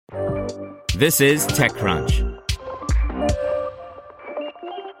This is TechCrunch.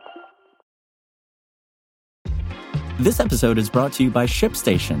 This episode is brought to you by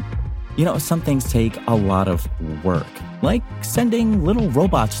ShipStation. You know, some things take a lot of work, like sending little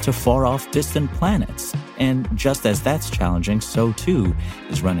robots to far-off distant planets. And just as that's challenging, so too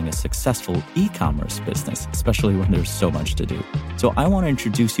is running a successful e-commerce business, especially when there's so much to do. So I want to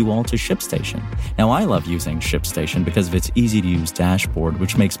introduce you all to ShipStation. Now, I love using ShipStation because of its easy-to-use dashboard,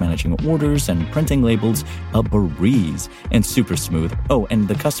 which makes managing orders and printing labels a breeze and super smooth. Oh, and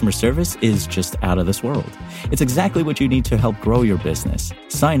the customer service is just out of this world. It's exactly what you need to help grow your business.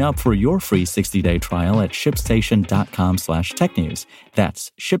 Sign up for your free 60-day trial at shipstation.com/technews.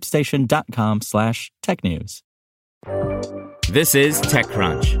 That's shipstation.com/technews. This is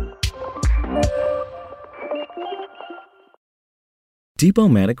TechCrunch.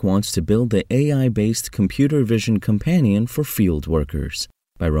 Deepomatic wants to build the AI-based computer vision companion for field workers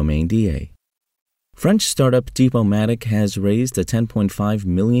by Romain Dier. French startup Deepomatic has raised a $10.5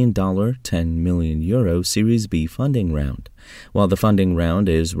 million, €10 million Series B funding round. While the funding round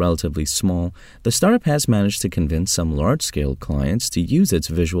is relatively small, the startup has managed to convince some large-scale clients to use its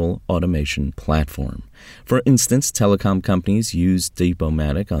visual automation platform. For instance, telecom companies use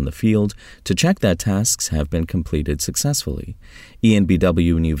Deepomatic on the field to check that tasks have been completed successfully.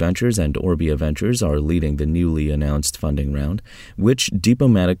 ENBW New Ventures and Orbia Ventures are leading the newly announced funding round, which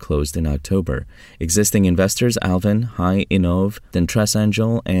Deepomatic closed in October. Existing investors Alvin, High Innov, Dentress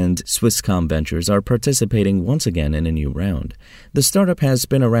Angel, and Swisscom Ventures are participating once again in a new round. The startup has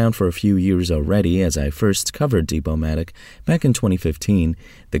been around for a few years already. As I first covered Deepomatic back in 2015,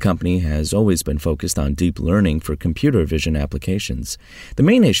 the company has always been focused on deep learning for computer vision applications. The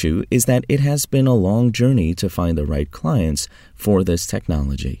main issue is that it has been a long journey to find the right clients for this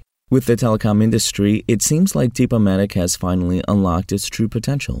technology. With the telecom industry, it seems like Deepomatic has finally unlocked its true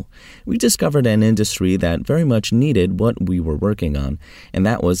potential. We discovered an industry that very much needed what we were working on, and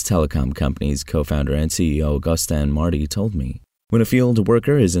that was telecom companies, co-founder and CEO Augustin Marty told me. When a field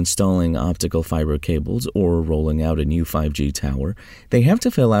worker is installing optical fiber cables or rolling out a new 5G tower, they have to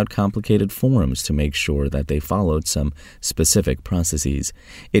fill out complicated forms to make sure that they followed some specific processes.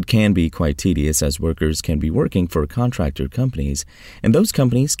 It can be quite tedious as workers can be working for contractor companies, and those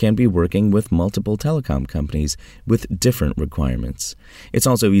companies can be working with multiple telecom companies with different requirements. It's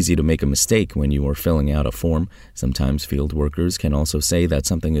also easy to make a mistake when you are filling out a form. Sometimes field workers can also say that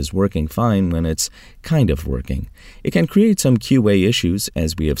something is working fine when it's kind of working. It can create some QA issues,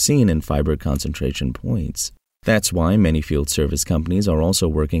 as we have seen in fiber concentration points. That's why many field service companies are also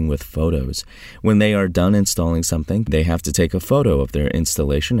working with photos. When they are done installing something, they have to take a photo of their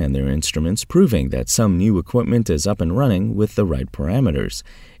installation and their instruments, proving that some new equipment is up and running with the right parameters.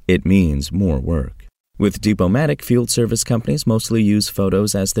 It means more work. With Deepomatic, field service companies mostly use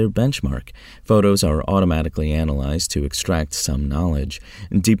photos as their benchmark. Photos are automatically analyzed to extract some knowledge.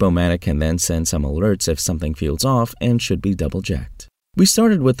 Deepomatic can then send some alerts if something feels off and should be double-checked. We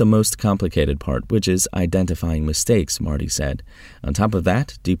started with the most complicated part, which is identifying mistakes, Marty said. On top of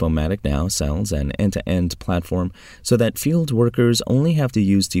that, Deepomatic now sells an end-to-end platform so that field workers only have to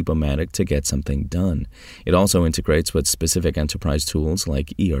use Deepomatic to get something done. It also integrates with specific enterprise tools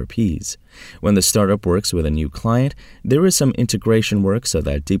like ERPs. When the startup works with a new client, there is some integration work so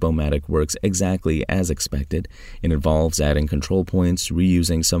that Deepomatic works exactly as expected. It involves adding control points,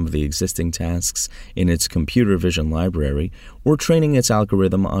 reusing some of the existing tasks in its computer vision library, or training its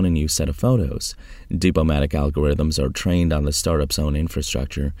algorithm on a new set of photos. Deepomatic algorithms are trained on the startup's own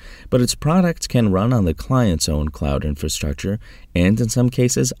infrastructure, but its product can run on the client's own cloud infrastructure and, in some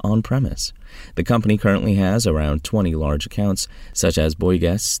cases, on-premise. The company currently has around 20 large accounts, such as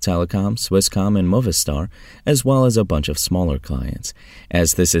Bouygues, Telecom, Swisscom, and Movistar, as well as a bunch of smaller clients.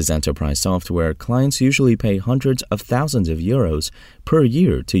 As this is enterprise software, clients usually pay hundreds of thousands of euros per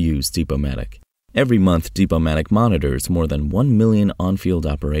year to use Deepomatic. Every month, Deepomatic monitors more than 1 million on-field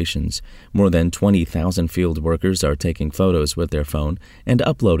operations. More than 20,000 field workers are taking photos with their phone and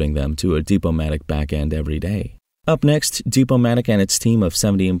uploading them to a Deepomatic backend every day. Up next, Deepomatic and its team of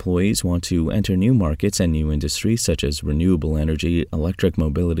 70 employees want to enter new markets and new industries such as renewable energy, electric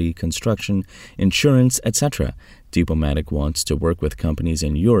mobility, construction, insurance, etc. Deepomatic wants to work with companies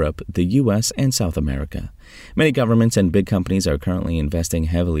in Europe, the U.S., and South America. Many governments and big companies are currently investing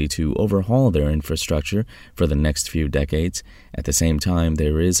heavily to overhaul their infrastructure for the next few decades. At the same time,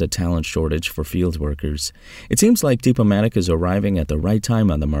 there is a talent shortage for field workers. It seems like Deepomatic is arriving at the right time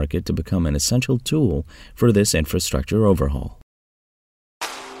on the market to become an essential tool for this infrastructure overhaul.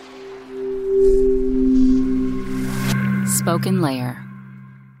 Spoken Layer.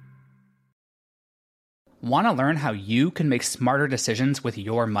 Want to learn how you can make smarter decisions with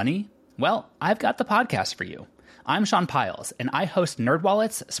your money? Well, I've got the podcast for you. I'm Sean Piles, and I host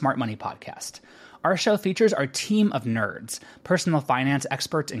NerdWallet's Smart Money Podcast. Our show features our team of nerds, personal finance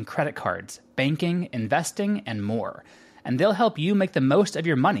experts in credit cards, banking, investing, and more. And they'll help you make the most of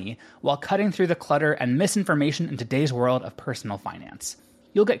your money while cutting through the clutter and misinformation in today's world of personal finance.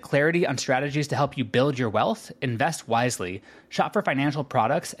 You'll get clarity on strategies to help you build your wealth, invest wisely, shop for financial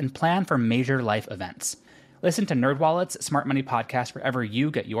products, and plan for major life events. Listen to NerdWallet's Smart Money Podcast wherever you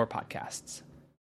get your podcasts.